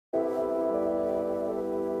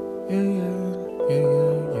Yeah, yeah, yeah,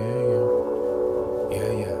 yeah, yeah,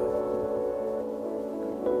 yeah, yeah.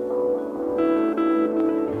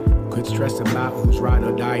 Quit stressing about who's right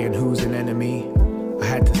or die and who's an enemy. I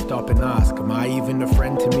had to stop and ask, am I even a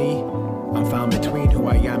friend to me? I'm found between who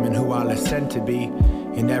I am and who I'll ascend to be.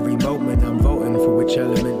 In every moment I'm voting for which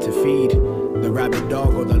element to feed. The rabid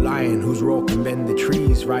dog or the lion whose roar can bend the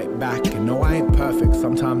trees right back. And no, I ain't perfect,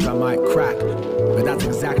 sometimes I might crack, but that's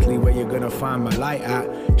exactly where you're gonna find my light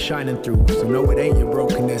at, shining through. So no, it ain't your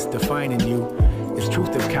brokenness defining you. It's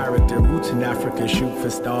truth of character, roots in Africa, shoot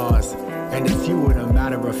for stars. And it's you, and a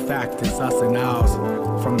matter of fact, it's us and ours.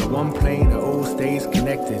 From the one plane, it all stays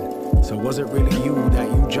connected. So was it really you that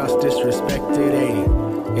you just disrespected,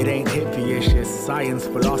 eh? It ain't hippie, it's just science,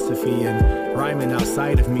 philosophy, and rhyming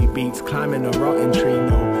outside of me beats climbing a rotten tree.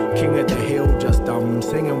 No king of the hill, just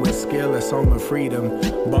singing with skill, a song of freedom,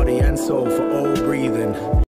 body and soul for all breathing.